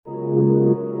And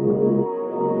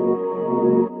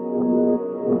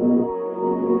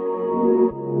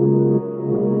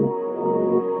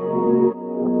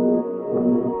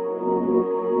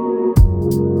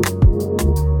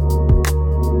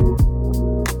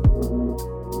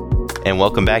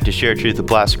welcome back to Share Truth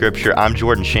Apply Scripture. I'm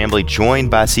Jordan Chambly, joined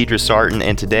by Cedra Sarton,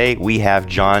 and today we have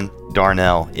John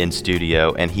Darnell in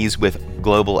studio, and he's with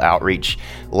Global Outreach.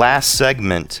 Last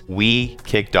segment, we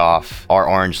kicked off our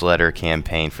Orange Letter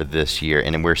campaign for this year,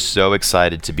 and we're so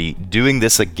excited to be doing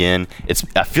this again.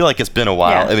 I feel like it's been a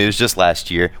while. Yeah. I mean, it was just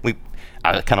last year.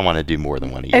 I kind of want to do more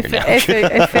than one a year now.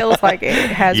 It feels like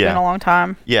it has been a long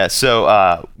time. Yeah,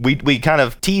 so we kind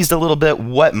of teased a little bit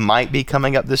what might be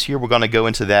coming up this year. We're going to go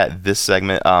into that this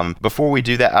segment. Before we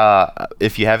do that,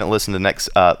 if you haven't listened to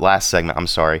the last segment, I'm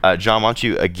sorry. John, why don't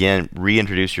you again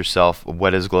reintroduce yourself?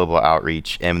 What is Global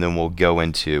Outreach? And then we'll go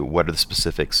into what are the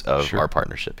specifics of our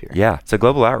partnership here. Yeah, so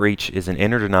Global Outreach is an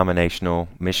interdenominational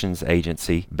missions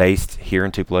agency based here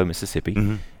in Tupelo, Mississippi.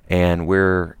 Mm-hmm. And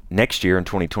next year in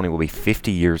 2020, we'll be 50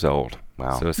 years old.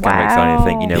 Wow. So it's kind of exciting to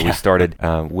think, we started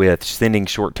with sending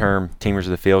short-term teamers to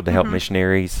the field to help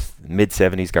missionaries.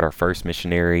 Mid-70s, got our first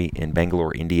missionary in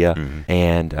Bangalore, India,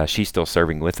 and she's still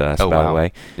serving with us, by the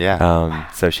way.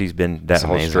 Yeah. So she's been that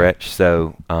whole stretch.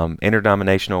 So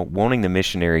interdenominational, wanting the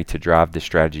missionary to drive the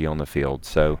strategy on the field.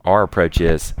 So our approach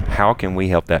is, how can we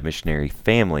help that missionary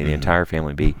family, the entire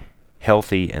family, be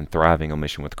healthy and thriving on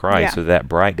mission with Christ, so that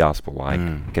bright gospel light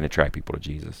can attract people to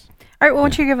Jesus. All right, well, why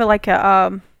don't you give it like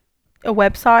a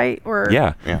website or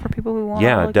for people who want to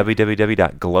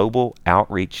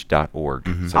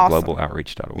www.globaloutreach.org. So awesome.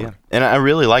 globaloutreach.org. Yeah. And I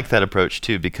really like that approach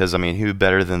too, because I mean, who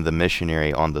better than the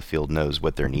missionary on the field knows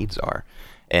what their needs are?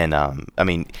 And I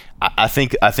mean, I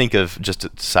think of, just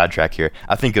to sidetrack here,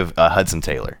 I think of Hudson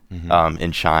Taylor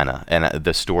in China, and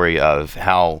the story of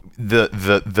how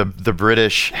the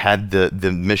British had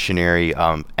the missionary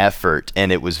effort,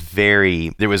 and there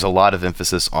was a lot of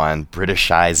emphasis on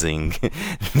Britishizing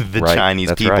the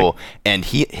Chinese people, and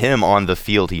him on the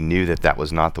field, he knew that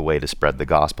was not the way to spread the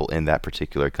gospel in that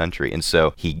particular country, and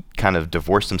so he kind of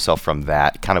divorced himself from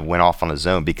that, kind of went off on his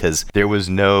own, because there was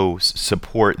no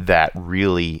support that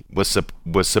really was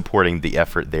supporting the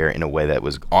effort there in a way that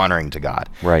was honoring to God.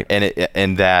 Right.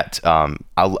 And that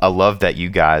I love that you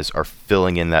guys are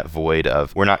filling in that void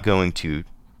of, we're not going to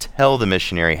tell the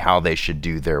missionary how they should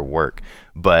do their work,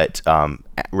 but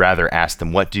rather ask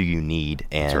them, what do you need?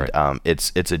 And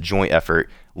it's a joint effort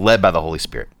led by the Holy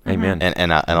Spirit. Amen.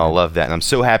 And I love that. And I'm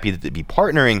so happy to be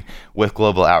partnering with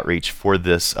Global Outreach for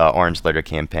this Orange Letter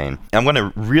campaign. I'm going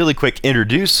to really quick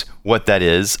introduce what that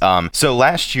is. So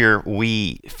last year,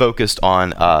 we focused on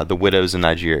the widows in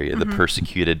Nigeria, the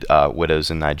persecuted widows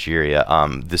in Nigeria.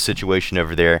 The situation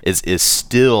over there is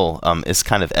still is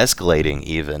kind of escalating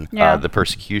even. Yeah. The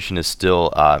persecution is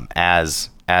still as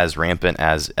rampant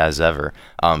as ever.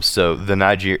 So the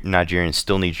Nigerians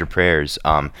still need your prayers.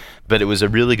 But it was a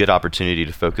really good opportunity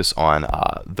to focus on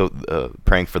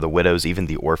praying for the widows, even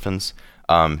the orphans,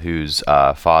 whose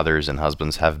fathers and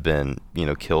husbands have been,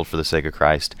 killed for the sake of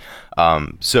Christ.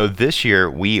 So this year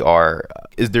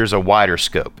there's a wider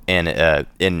scope, and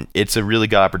it's a really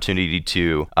good opportunity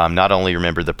to not only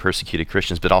remember the persecuted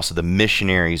Christians, but also the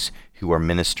missionaries who are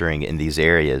ministering in these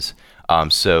areas.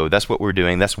 So that's what we're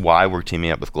doing. That's why we're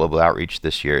teaming up with Global Outreach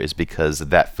this year, is because of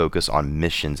that focus on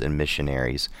missions and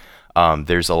missionaries.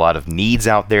 There's a lot of needs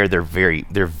out there. They're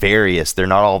various. They're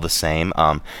not all the same.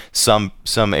 Some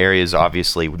areas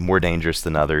obviously more dangerous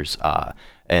than others,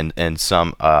 and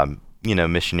some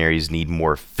missionaries need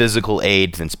more physical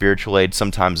aid than spiritual aid.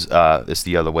 Sometimes it's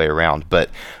the other way around. But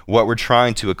what we're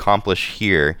trying to accomplish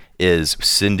here is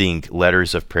sending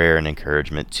letters of prayer and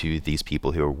encouragement to these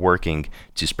people who are working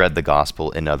to spread the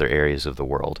gospel in other areas of the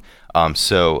world.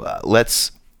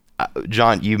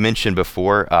 John, you mentioned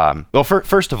before.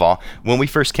 First of all, when we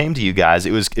first came to you guys,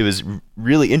 it was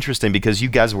really interesting because you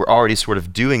guys were already sort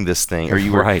of doing this thing, or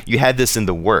you had this in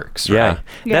the works, right?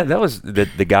 Yeah. That was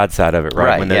the God side of it,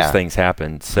 right? When those things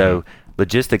happened. So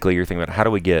logistically, you're thinking about, how do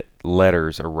we get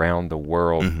letters around the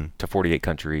world to 48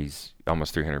 countries,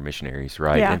 almost 300 missionaries,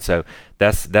 right? Yeah. And so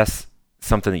that's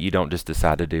something that you don't just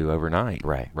decide to do overnight,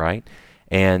 right?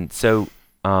 And so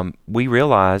we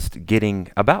realized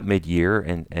getting about mid-year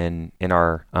and in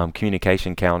our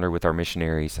communication calendar with our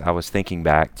missionaries, I was thinking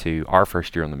back to our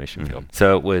first year on the mission field.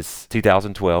 So it was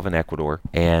 2012 in Ecuador,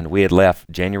 and we had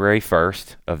left January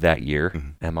 1st of that year,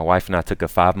 and my wife and I took a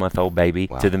 5-month-old baby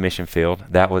to the mission field.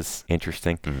 That was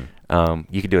interesting.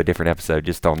 You could do a different episode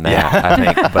just on that,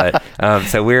 I think. But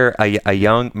so we're a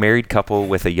young married couple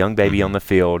with a young baby on the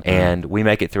field, and we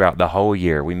make it throughout the whole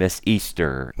year. We miss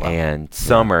Easter and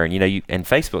summer, and and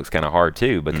Facebook's kind of hard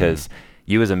too, because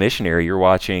you as a missionary, you're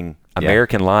watching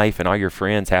American life and all your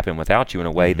friends happen without you in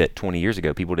a way that 20 years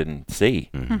ago people didn't see,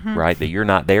 right? That you're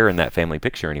not there in that family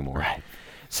picture anymore. Right.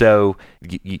 So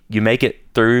you make it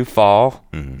through fall,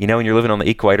 and you're living on the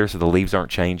equator, so the leaves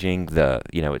aren't changing.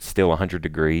 It's still 100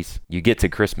 degrees. You get to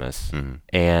Christmas,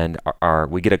 and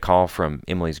we get a call from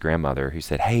Emily's grandmother who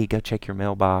said, "Hey, go check your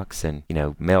mailbox." And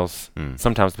mail's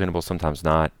sometimes dependable, sometimes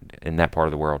not in that part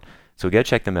of the world. So we go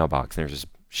check the mailbox, and there's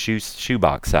this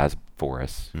shoebox size for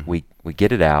us. We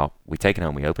get it out, we take it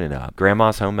home, we open it up.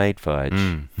 Grandma's homemade fudge.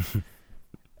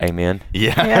 Amen.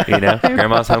 Yeah.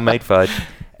 Grandma's homemade fudge,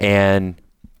 and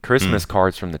Christmas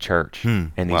cards from the church,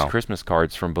 and these Christmas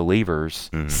cards from believers,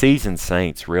 seasoned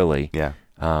saints, really. Yeah.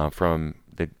 From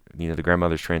the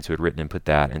grandmother's friends who had written and put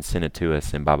that and sent it to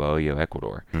us in Babahoyo,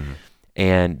 Ecuador.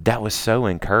 And that was so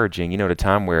encouraging, at a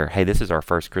time where, hey, this is our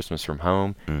first Christmas from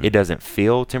home. It doesn't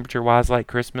feel temperature-wise like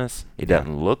Christmas. It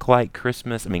doesn't look like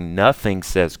Christmas. I mean, nothing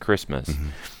says Christmas.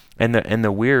 And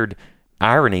the weird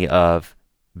irony of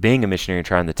being a missionary and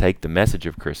trying to take the message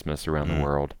of Christmas around the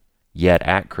world, yet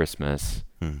at Christmas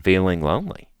feeling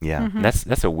lonely. Yeah.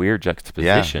 That's a weird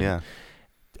juxtaposition. Yeah.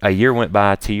 A year went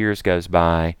by, 2 years goes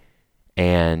by,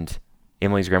 and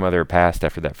Emily's grandmother passed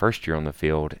after that first year on the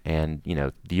field, and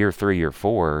year 3, year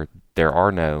 4, there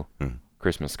are no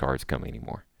Christmas cards coming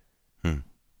anymore. And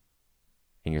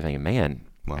you're thinking, man,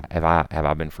 have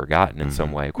I been forgotten in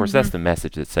some way? Of course, that's the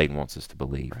message that Satan wants us to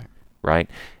believe, right?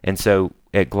 And so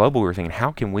at Global, we were thinking,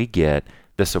 how can we get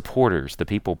the supporters, the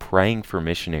people praying for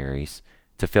missionaries,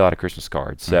 to fill out a Christmas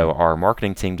card? So our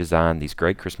marketing team designed these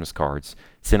great Christmas cards,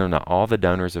 sent them to all the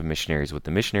donors of missionaries with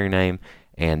the missionary name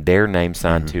and their name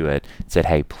signed to it, said,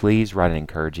 hey, please write an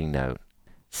encouraging note.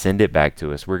 Send it back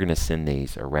to us. We're going to send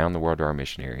these around the world to our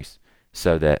missionaries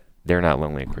so that they're not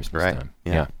lonely at Christmas time.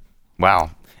 Yeah.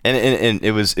 Wow. And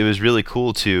it was really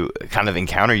cool to kind of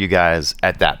encounter you guys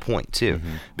at that point too,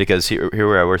 because here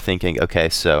we're thinking, okay,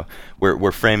 so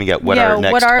we're framing out what our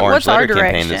next Orange Letter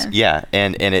campaign is. Yeah,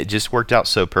 and it just worked out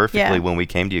so perfectly when we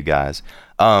came to you guys.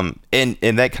 And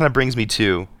that kind of brings me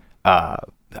to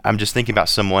I'm just thinking about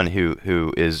someone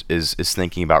who is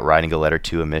thinking about writing a letter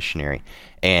to a missionary,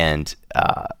 and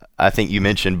I think you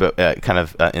mentioned, but kind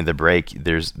of in the break,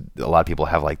 there's a lot of people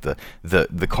have like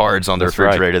the cards on their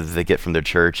refrigerator that they get from their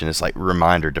church, and it's like a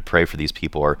reminder to pray for these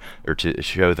people or to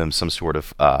show them some sort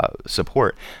of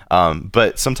support.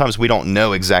 But sometimes we don't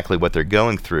know exactly what they're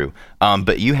going through.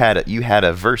 But you had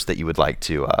a verse that you would like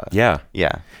to. Yeah.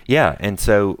 And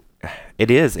so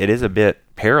it is a bit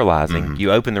paralyzing.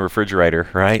 You open the refrigerator,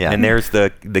 right? Yeah. And there's the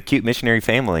cute missionary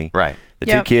family. Right. The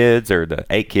 2 kids or the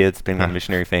 8 kids, depending on the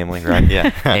missionary family, right?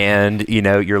 Yeah. And,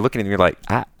 you're looking at them, you're like,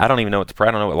 I don't even know what to pray.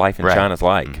 I don't know what life in China's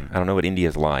like. I don't know what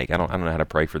India's like. I don't know how to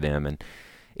pray for them. And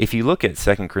if you look at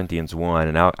 2 Corinthians 1,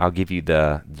 and I'll give you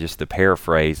just the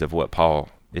paraphrase of what Paul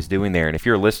is doing there. And if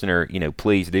you're a listener,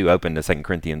 please do open to 2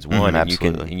 Corinthians 1 and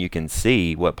you can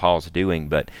see what Paul's doing.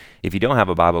 But if you don't have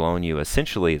a Bible on you,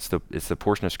 essentially it's the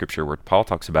portion of Scripture where Paul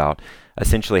talks about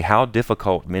essentially how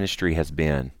difficult ministry has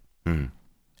been.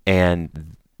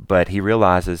 But he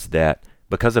realizes that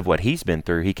because of what he's been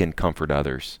through, he can comfort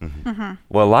others.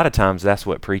 Well, a lot of times that's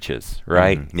what preaches,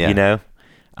 right? Well,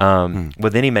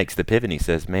 then he makes the pivot and he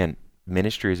says, man,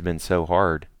 ministry has been so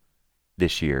hard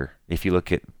this year. If you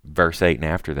look at verse 8 and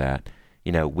after that,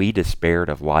 we despaired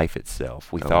of life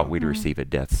itself. We thought we'd receive a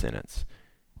death sentence.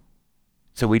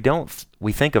 So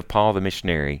we think of Paul the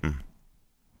missionary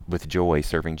with joy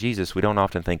serving Jesus. We don't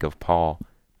often think of Paul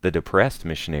the depressed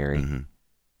missionary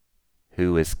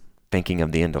who is thinking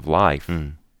of the end of life.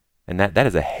 And that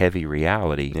is a heavy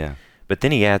reality. Yeah. But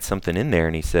then he adds something in there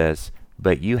and he says,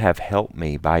 but you have helped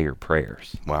me by your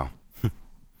prayers. Wow.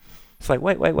 It's like,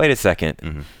 wait a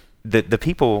second. The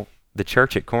people, the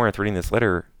church at Corinth reading this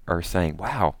letter are saying,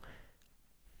 wow,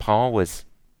 Paul was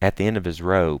at the end of his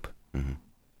rope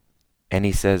and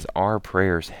he says our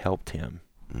prayers helped him.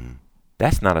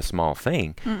 That's not a small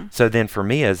thing. So then for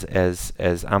me as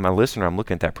I'm a listener, I'm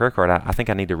looking at that prayer card, I think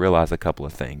I need to realize a couple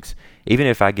of things. Even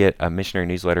if I get a missionary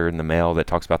newsletter in the mail that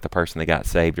talks about the person that got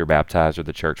saved or baptized or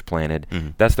the church planted,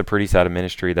 that's the pretty side of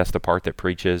ministry. That's the part that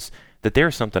preaches that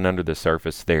there's something under the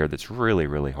surface there that's really,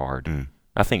 really hard.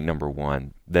 I think number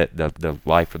one, that the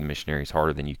life of the missionary is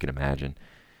harder than you can imagine.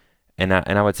 And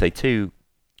I would say too,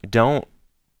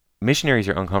 missionaries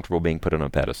are uncomfortable being put on a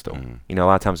pedestal. A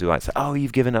lot of times we like to say, oh,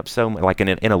 you've given up so much, like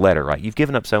in a letter, right? You've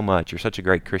given up so much. You're such a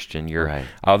great Christian. You're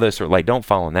all this, or like, don't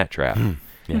fall in that trap.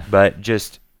 But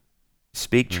just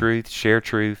speak truth, share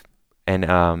truth. And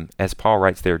as Paul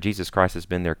writes there, Jesus Christ has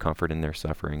been their comfort in their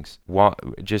sufferings.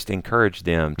 Just encourage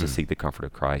them to seek the comfort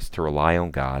of Christ, to rely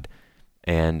on God.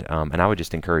 And I would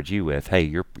just encourage you with, hey,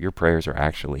 your prayers are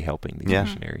actually helping these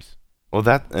missionaries.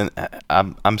 Well,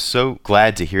 I'm so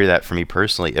glad to hear that from me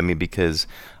personally. I mean, because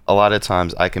a lot of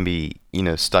times I can be,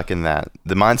 stuck in the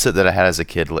mindset that I had as a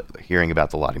kid, hearing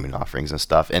about the Lottie Moon offerings and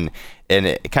stuff, and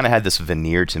it kind of had this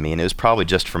veneer to me, and it was probably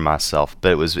just for myself,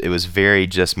 but it was very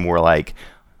just more like,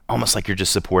 almost like you're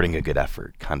just supporting a good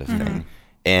effort kind of thing.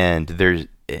 And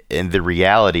the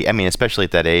reality, I mean, especially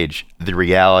at that age, the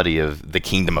reality of the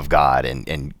kingdom of God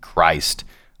and Christ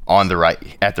at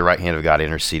the right hand of God,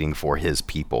 interceding for his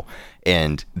people,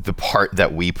 and the part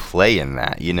that we play in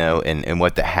that, and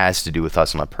what that has to do with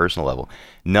us on a personal level.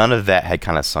 None of that had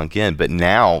kind of sunk in, but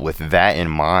now with that in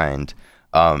mind,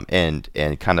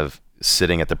 and kind of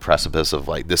sitting at the precipice of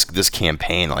like this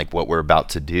campaign, like what we're about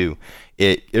to do,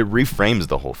 it reframes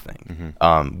the whole thing.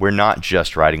 We're not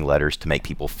just writing letters to make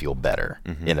people feel better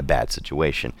in a bad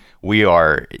situation. We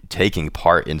are taking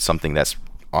part in something that's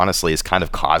honestly is kind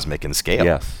of cosmic in scale.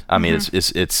 Yes. I mean,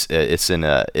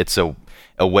 it's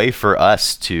a way for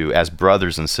us to, as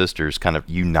brothers and sisters, kind of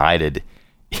united,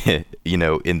 in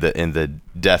the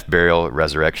death, burial,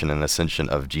 resurrection, and ascension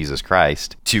of Jesus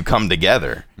Christ, to come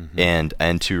together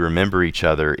and to remember each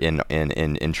other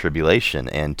in tribulation,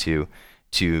 and to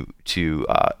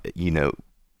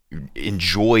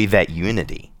enjoy that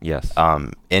unity. Yes.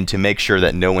 And to make sure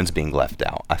that no one's being left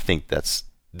out. I think that's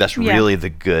really the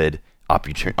good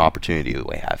opportunity that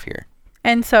we have here.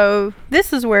 And so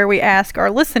this is where we ask our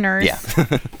listeners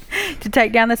to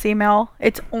take down this email.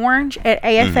 It's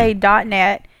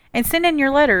orange@asa.net and send in your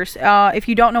letters. If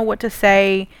you don't know what to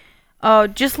say,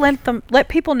 just let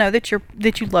people know that you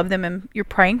love them and you're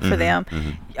praying for them.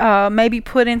 Maybe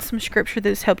put in some scripture that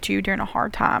has helped you during a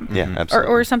hard time. Yeah,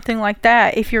 absolutely. Or something like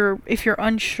that. If you're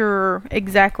unsure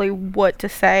exactly what to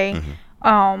say,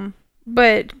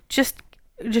 but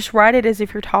just write it as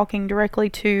if you're talking directly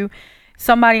to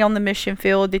somebody on the mission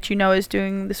field that is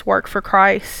doing this work for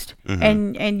Christ,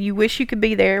 and you wish you could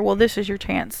be there. Well, this is your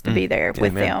chance to be there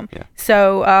with them. Yeah.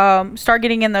 So start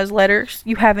getting in those letters.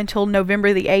 You have until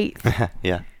November the 8th.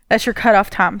 Yeah. That's your cutoff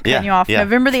time. Cutting you off. Yeah.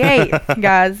 November the 8th,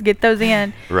 guys. Get those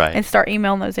in. Right. And start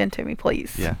emailing those in to me,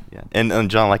 please. Yeah. And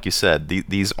John, like you said,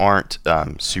 these aren't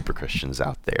super Christians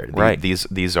out there. Right.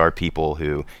 These are people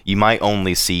who you might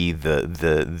only see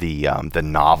the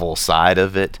novel side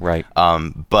of it. Right.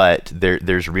 But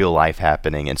there's real life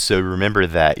happening, and so remember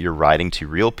that you're writing to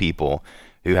real people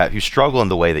who struggle in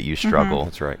the way that you struggle.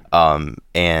 That's right.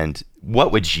 And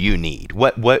what would you need?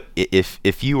 What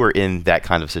if you were in that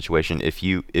kind of situation? If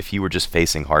you were just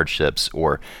facing hardships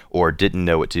or didn't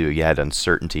know what to do, you had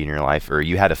uncertainty in your life, or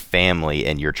you had a family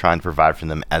and you're trying to provide for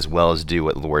them as well as do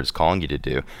what the Lord is calling you to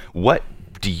do. What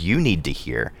do you need to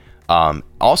hear?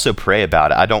 Also pray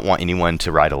about it. I don't want anyone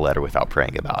to write a letter without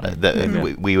praying about it.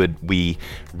 We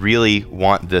really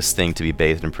want this thing to be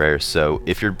bathed in prayer. So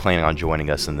if you're planning on joining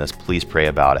us in this, please pray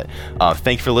about it.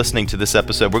 Thank you for listening to this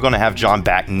episode. We're going to have John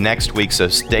back next week, so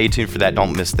stay tuned for that.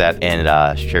 Don't miss that,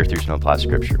 and share through some applied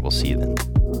scripture. We'll see you then.